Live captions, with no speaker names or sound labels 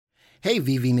Hey,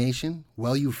 VV Nation.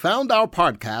 Well, you found our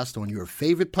podcast on your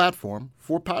favorite platform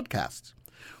for podcasts.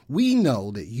 We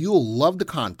know that you'll love the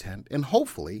content and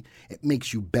hopefully it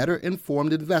makes you better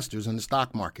informed investors in the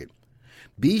stock market.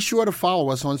 Be sure to follow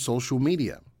us on social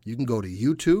media. You can go to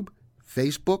YouTube,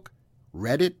 Facebook,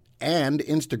 Reddit, and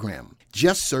Instagram.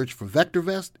 Just search for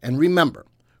VectorVest and remember,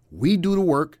 we do the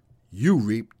work, you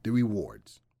reap the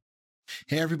rewards.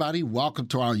 Hey everybody, welcome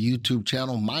to our YouTube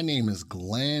channel. My name is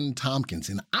Glenn Tompkins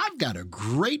and I've got a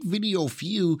great video for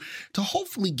you to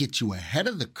hopefully get you ahead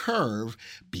of the curve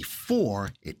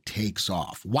before it takes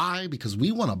off. Why? Because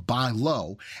we want to buy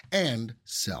low and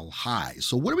sell high.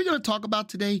 So what are we going to talk about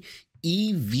today?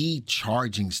 EV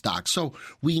charging stocks. So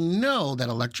we know that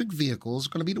electric vehicles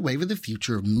are going to be the wave of the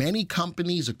future. Many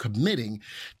companies are committing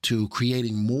to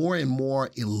creating more and more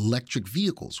electric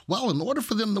vehicles. Well, in order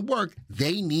for them to work,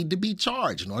 they need to be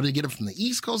charged. In order to get them from the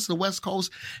East Coast to the West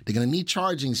Coast, they're going to need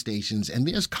charging stations. And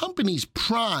there's companies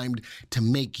primed to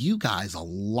make you guys a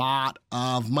lot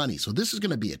of money. So this is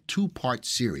going to be a two-part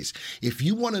series. If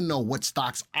you want to know what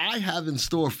stocks I have in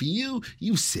store for you,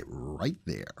 you sit right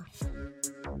there.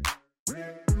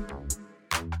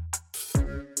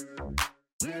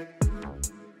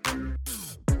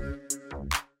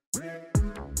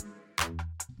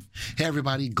 Hey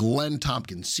everybody, Glenn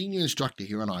Tompkins, Senior Instructor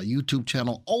here on our YouTube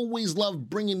channel. Always love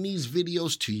bringing these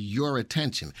videos to your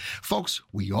attention. Folks,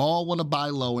 we all want to buy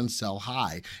low and sell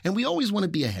high, and we always want to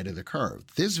be ahead of the curve.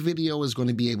 This video is going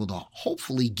to be able to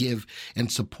hopefully give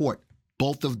and support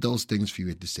both of those things for you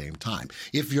at the same time.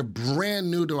 If you're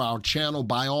brand new to our channel,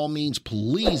 by all means,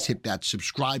 please hit that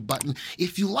subscribe button.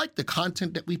 If you like the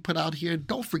content that we put out here,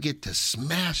 don't forget to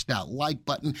smash that like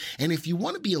button. And if you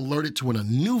want to be alerted to when a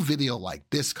new video like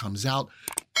this comes out,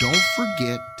 don't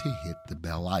forget to hit the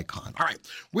bell icon. All right,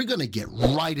 we're going to get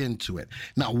right into it.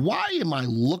 Now, why am I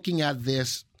looking at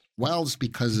this? Well, it's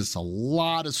because it's a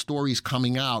lot of stories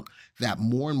coming out that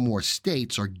more and more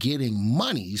states are getting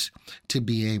monies to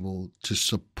be able to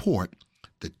support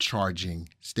the charging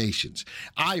stations.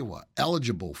 Iowa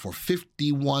eligible for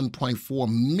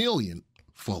 $51.4 million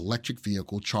for electric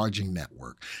vehicle charging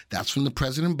network. That's from the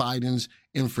President Biden's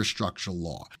infrastructure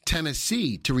law.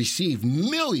 Tennessee to receive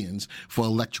millions for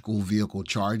electrical vehicle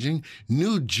charging.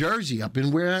 New Jersey, up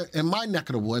in my neck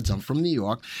of the woods, I'm from New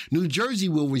York, New Jersey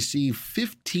will receive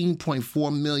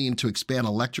 $15.4 million to expand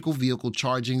electrical vehicle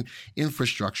charging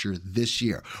infrastructure this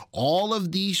year. All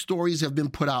of these stories have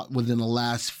been put out within the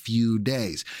last few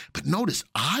days. But notice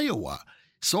Iowa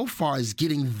so far is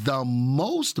getting the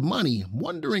most money.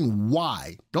 Wondering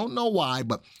why. Don't know why,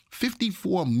 but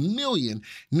 $54 million.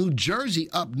 New Jersey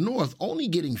up north only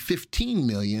getting $15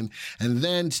 million. And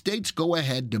then states go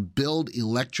ahead to build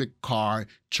electric car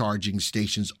charging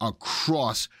stations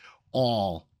across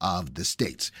all of the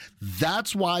states.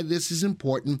 That's why this is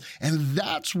important, and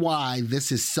that's why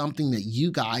this is something that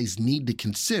you guys need to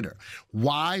consider.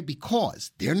 Why?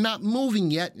 Because they're not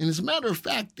moving yet, and as a matter of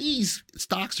fact, these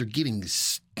stocks are getting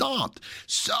stomped.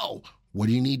 So what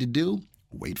do you need to do?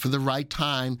 Wait for the right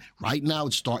time. Right now,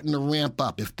 it's starting to ramp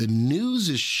up. If the news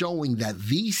is showing that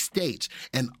these states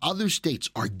and other states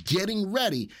are getting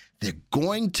ready, they're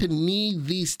going to need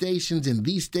these stations, and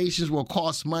these stations will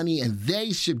cost money, and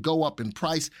they should go up in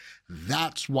price.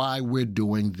 That's why we're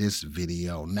doing this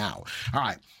video now. All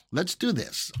right, let's do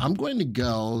this. I'm going to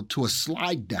go to a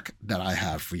slide deck that I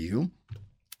have for you.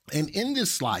 And in this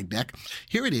slide deck,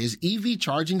 here it is, EV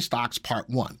Charging Stocks Part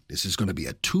 1. This is going to be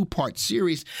a two-part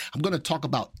series. I'm going to talk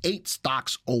about 8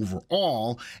 stocks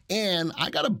overall, and I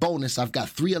got a bonus. I've got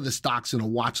 3 other stocks in a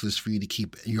watch list for you to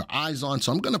keep your eyes on.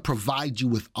 So I'm going to provide you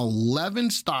with 11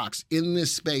 stocks in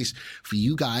this space for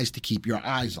you guys to keep your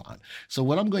eyes on. So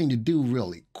what I'm going to do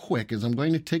really quick is I'm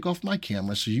going to take off my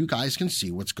camera so you guys can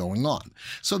see what's going on.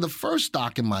 So the first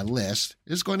stock in my list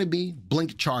is going to be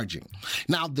Blink Charging.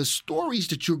 Now, the stories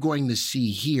that you're going to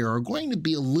see here are going to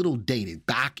be a little dated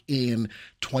back in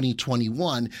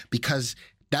 2021 because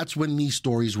that's when these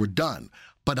stories were done.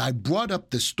 But I brought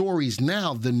up the stories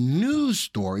now, the news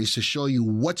stories, to show you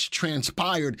what's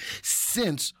transpired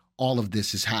since all of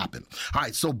this has happened. All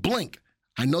right, so Blink.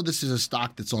 I know this is a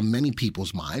stock that's on many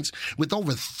people's minds with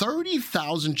over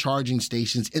 30,000 charging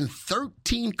stations in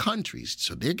 13 countries.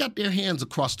 So they got their hands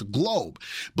across the globe.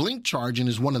 Blink Charging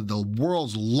is one of the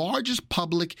world's largest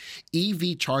public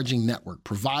EV charging network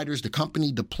providers. The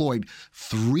company deployed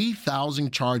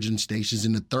 3,000 charging stations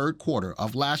in the third quarter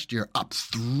of last year, up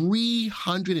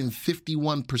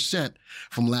 351%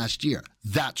 from last year.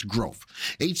 That's growth.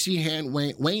 H.C.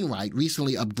 Wainwright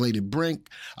recently upgraded Blink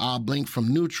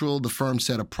from neutral. The firm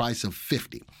set a price of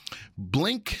 50.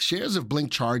 Shares of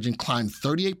Blink Charging climbed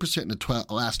 38% in the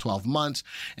last 12 months,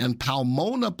 and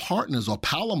Palomar Partners,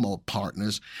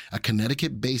 a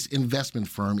Connecticut-based investment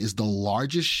firm, is the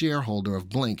largest shareholder of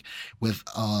Blink with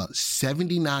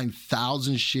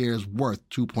 79,000 shares worth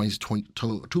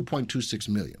 $2.26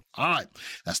 million. All right,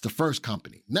 that's the first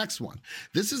company. Next one.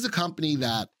 This is a company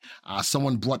that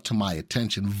someone brought to my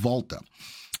attention, Volta.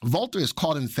 Volta has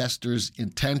caught investors'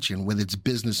 attention with its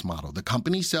business model. The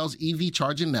company sells EV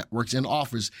charging networks and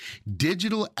offers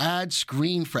digital ad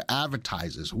screen for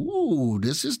advertisers. Ooh,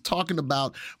 this is talking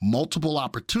about multiple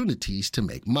opportunities to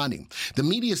make money. The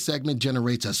media segment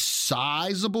generates a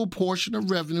sizable portion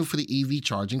of revenue for the EV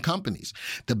charging companies.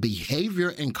 The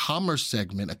behavior and commerce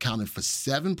segment accounted for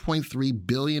 $7.3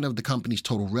 billion of the company's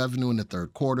total revenue in the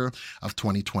third quarter of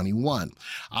 2021.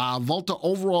 Volta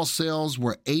overall sales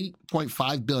were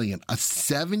 $8.5 billion, a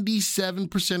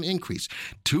 77% increase.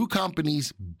 Two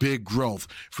companies, big growth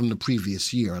from the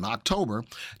previous year. In October,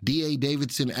 D.A.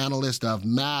 Davidson analyst of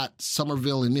Matt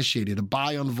Somerville initiated a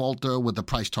buy on Volta with a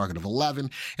price target of 11.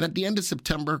 And at the end of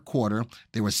September quarter,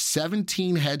 there were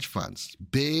 17 hedge funds.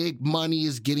 Big money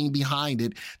is getting behind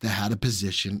it that had a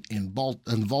position in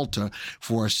Volta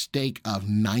for a stake of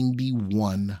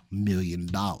 $91 million.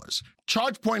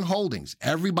 ChargePoint Holdings.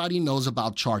 Everybody knows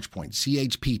about ChargePoint,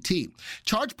 CHPT.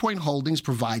 ChargePoint Holdings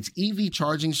provides EV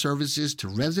charging services to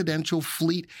residential,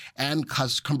 fleet, and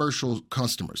commercial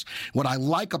customers. What I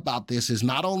like about this is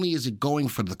not only is it going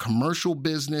for the commercial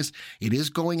business, it is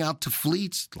going out to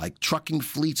fleets, like trucking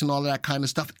fleets and all that kind of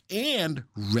stuff, and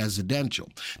residential.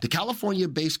 The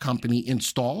California-based company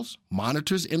installs,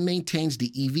 monitors, and maintains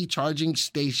the EV charging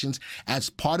stations as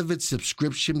part of its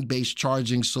subscription-based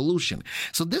charging solution.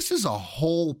 So this is a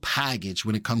whole package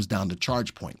when it comes down to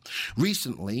ChargePoint.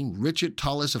 Recently, Richard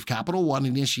Tullis of Capital One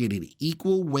initiated an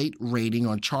equal weight rating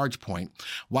on ChargePoint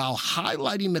while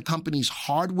highlighting the company's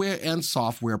hardware and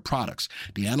software products.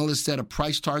 The analyst set a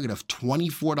price target of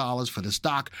 $24 for the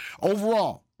stock.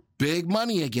 Overall, big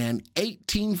money again.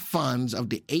 18 funds of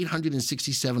the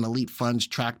 867 elite funds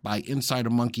tracked by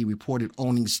Insider Monkey reported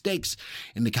owning stakes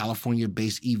in the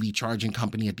California-based EV charging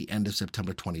company at the end of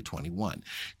September 2021.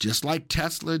 Just like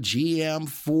Tesla, GM,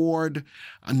 Ford,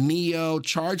 NIO,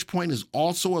 ChargePoint is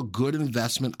also a good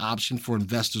investment option for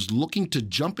investors looking to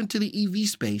jump into the EV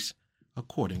space,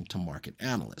 according to market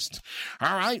analysts.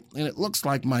 All right, and it looks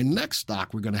like my next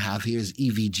stock we're going to have here is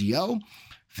EVGO.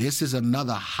 This is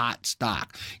another hot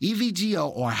stock.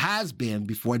 EVGO, or has been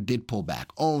before it did pull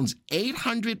back, owns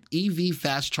 800 EV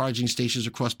fast charging stations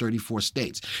across 34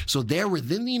 states. So they're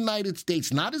within the United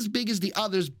States, not as big as the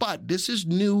others, but this is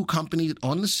new company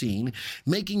on the scene,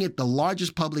 making it the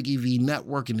largest public EV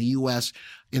network in the U.S.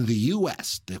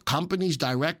 The company's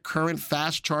direct current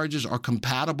fast chargers are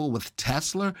compatible with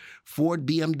Tesla, Ford,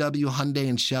 BMW, Hyundai,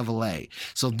 and Chevrolet.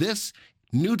 So this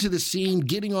new to the scene,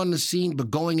 getting on the scene,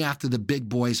 but going after the big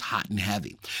boys hot and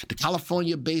heavy. The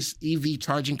California-based EV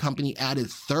charging company added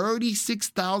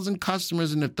 36,000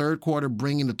 customers in the third quarter,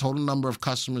 bringing the total number of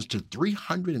customers to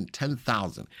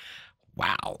 310,000.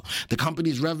 Wow. The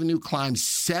company's revenue climbed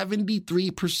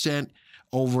 73%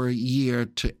 over a year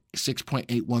to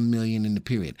 $6.81 million in the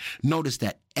period. Notice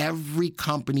that every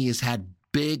company has had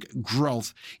big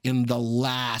growth in the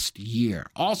last year.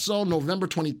 Also, November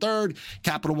 23rd,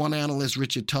 Capital One analyst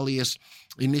Richard Tullis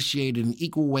initiated an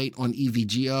equal weight on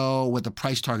EVGO with a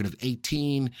price target of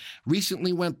 18.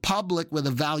 Recently went public with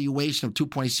a valuation of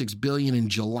 $2.6 billion in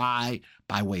July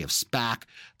by way of SPAC.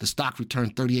 The stock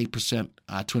returned 38%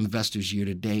 to investors year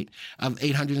to date. Of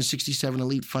 867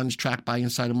 elite funds tracked by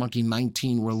Insider Monkey,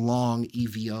 19 were long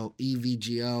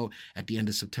EVGO at the end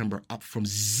of September, up from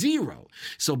 0.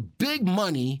 So big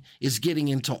money is getting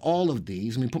into all of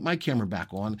these. Let me put my camera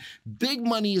back on. Big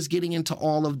money is getting into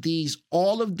all of these.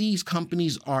 All of these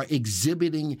companies are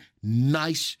exhibiting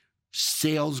nice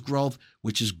sales growth,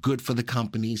 which is good for the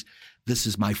companies. This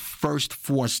is my first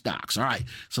 4 stocks. All right,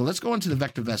 so let's go into the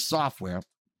VectorVest software.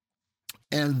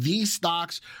 And these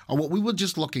stocks are what we were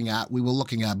just looking at. We were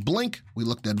looking at Blink, we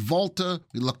looked at Volta,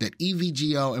 we looked at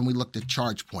EVGO, and we looked at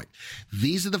ChargePoint.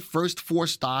 These are the first 4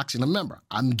 stocks. And remember,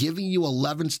 I'm giving you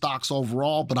 11 stocks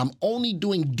overall, but I'm only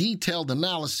doing detailed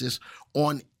analysis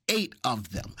on 8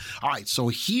 of them. All right, so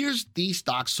here's these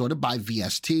stocks sorted by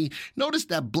VST. Notice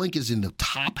that Blink is in the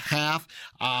top half.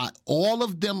 All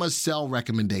of them are sell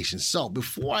recommendations. So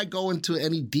before I go into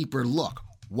any deeper look,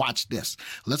 watch this.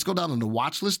 Let's go down on the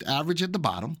watch list average at the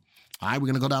bottom. All right, we're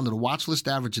going to go down to the watch list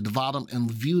average at the bottom and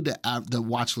view the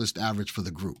watch list average for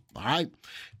the group. All right,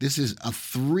 this is a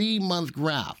 3-month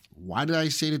graph. Why did I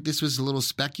say that this was a little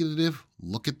speculative?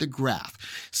 Look at the graph.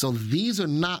 So these are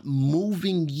not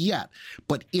moving yet,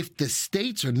 but if the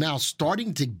states are now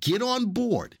starting to get on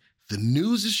board, the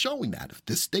news is showing that if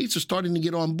the states are starting to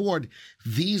get on board,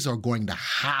 these are going to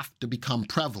have to become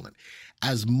prevalent.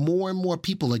 As more and more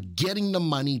people are getting the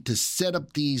money to set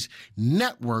up these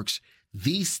networks,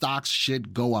 these stocks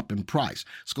should go up in price.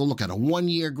 Let's go look at a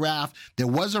 1-year graph. There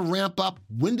was a ramp up.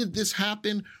 When did this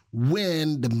happen?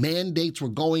 When the mandates were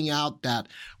going out that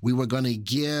we were going to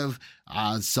give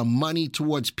some money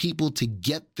towards people to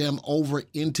get them over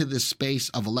into the space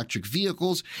of electric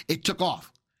vehicles. It took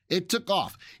off. It took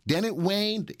off. Then it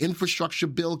waned. The infrastructure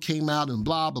bill came out and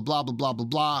blah, blah, blah, blah, blah, blah,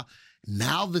 blah.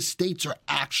 Now the states are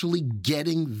actually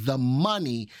getting the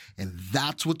money, and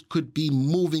that's what could be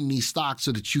moving these stocks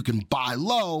so that you can buy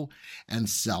low and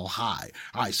sell high.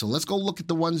 All right, so let's go look at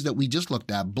the ones that we just looked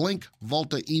at. Blink,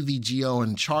 Volta, EVGO,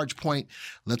 and ChargePoint.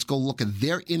 Let's go look at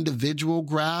their individual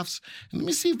graphs. And let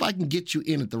me see if I can get you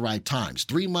in at the right times.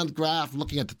 3-month graph,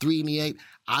 looking at the 3 and the 8.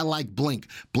 I like Blink.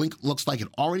 Blink looks like it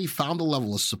already found a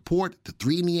level of support. The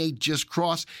 3 and the 8 just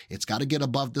crossed. It's got to get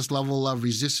above this level of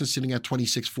resistance sitting at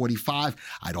 26.45.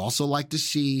 I'd also like to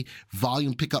see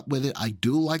volume pick up with it. I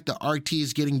do like the RT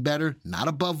is getting better. Not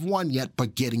above 1 yet,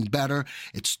 but getting better.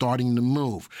 It's starting to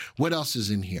move. What else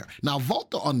is in here? Now,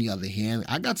 Volta, on the other hand,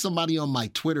 I got somebody on my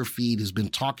Twitter feed who's been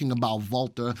talking about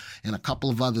Volta and a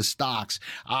couple of other stocks.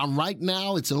 Right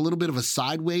now, it's a little bit of a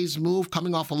sideways move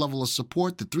coming off a level of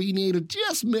support. The 3 and the 8 are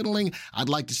just middling. I'd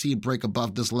like to see it break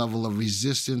above this level of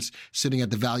resistance sitting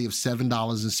at the value of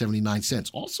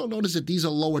 $7.79. Also notice that these are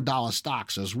lower dollar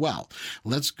stocks as well.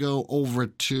 Let's go over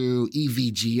to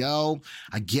EVGO.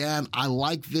 Again, I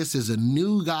like this as a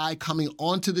new guy coming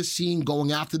onto the scene,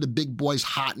 going after the big boys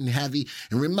hot and heavy.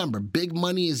 And remember, big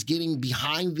money is getting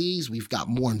behind these. We've got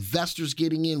more investors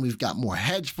getting in. We've got more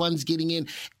hedge funds getting in.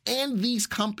 And these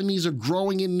companies are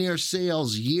growing in their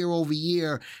sales year over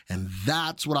year. And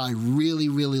that's what I really,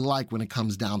 really like when it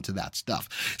comes down to that stuff.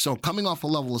 So coming off a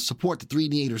level of support, the 3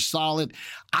 and the 8 are solid.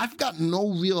 I've got no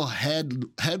real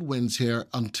headwinds here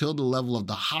until the level of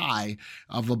the high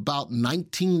of about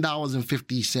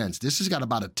 $19.50. This has got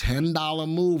about a $10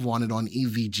 move on it on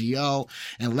EVGO.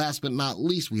 And last but not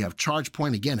least, we have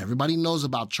ChargePoint. Again, everybody knows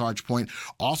about ChargePoint.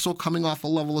 Also coming off a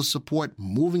level of support,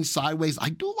 moving sideways. I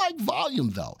do like volume,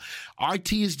 though.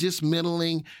 RT is just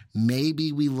middling.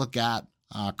 Maybe we look at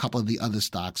a couple of the other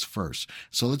stocks first.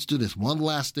 So let's do this. One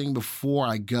last thing before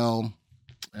I go.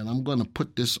 And I'm going to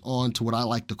put this on to what I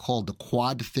like to call the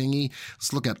quad thingy.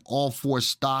 Let's look at all 4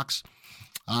 stocks.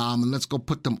 And let's go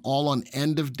put them all on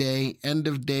end of day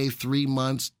 3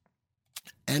 months,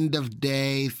 end of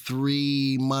day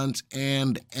 3 months,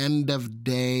 and end of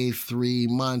day 3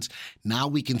 months. Now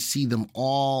we can see them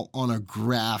all on a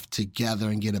graph together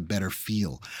and get a better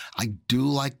feel. I do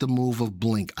like the move of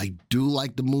Blink. I do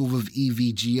like the move of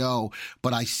EVGO,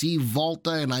 but I see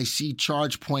Volta and I see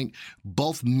ChargePoint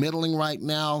both middling right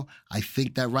now. I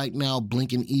think that right now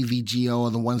Blink and EVGO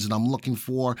are the ones that I'm looking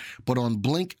for. But on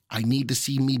Blink, I need to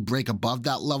see me break above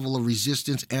that level of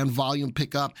resistance and volume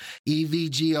pickup.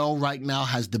 EVGO right now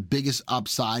has the biggest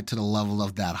upside to the level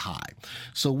of that high.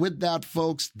 So with that,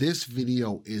 folks, this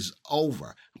video is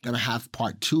over. I'm going to have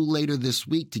part 2 later this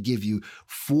week to give you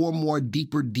 4 more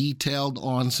deeper detailed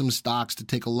on some stocks to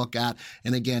take a look at.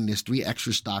 And again, there's 3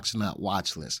 extra stocks in that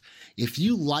watch list. If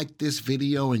you liked this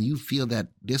video and you feel that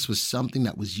this was something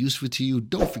that was useful to you,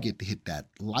 don't forget to hit that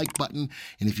like button.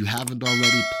 And if you haven't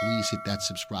already, please hit that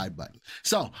subscribe button.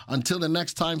 So until the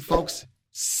next time, folks,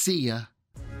 see ya.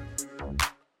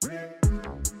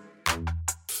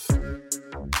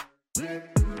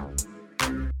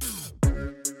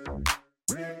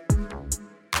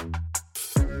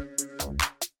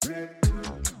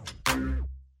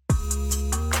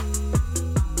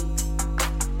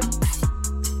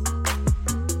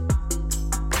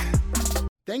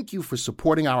 Thank you for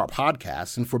supporting our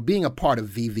podcast and for being a part of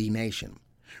VV Nation.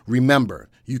 Remember,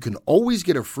 you can always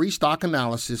get a free stock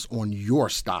analysis on your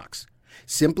stocks.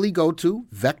 Simply go to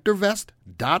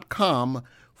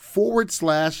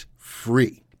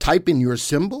VectorVest.com/free. Type in your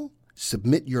symbol,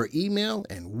 submit your email,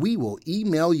 and we will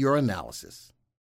email your analysis.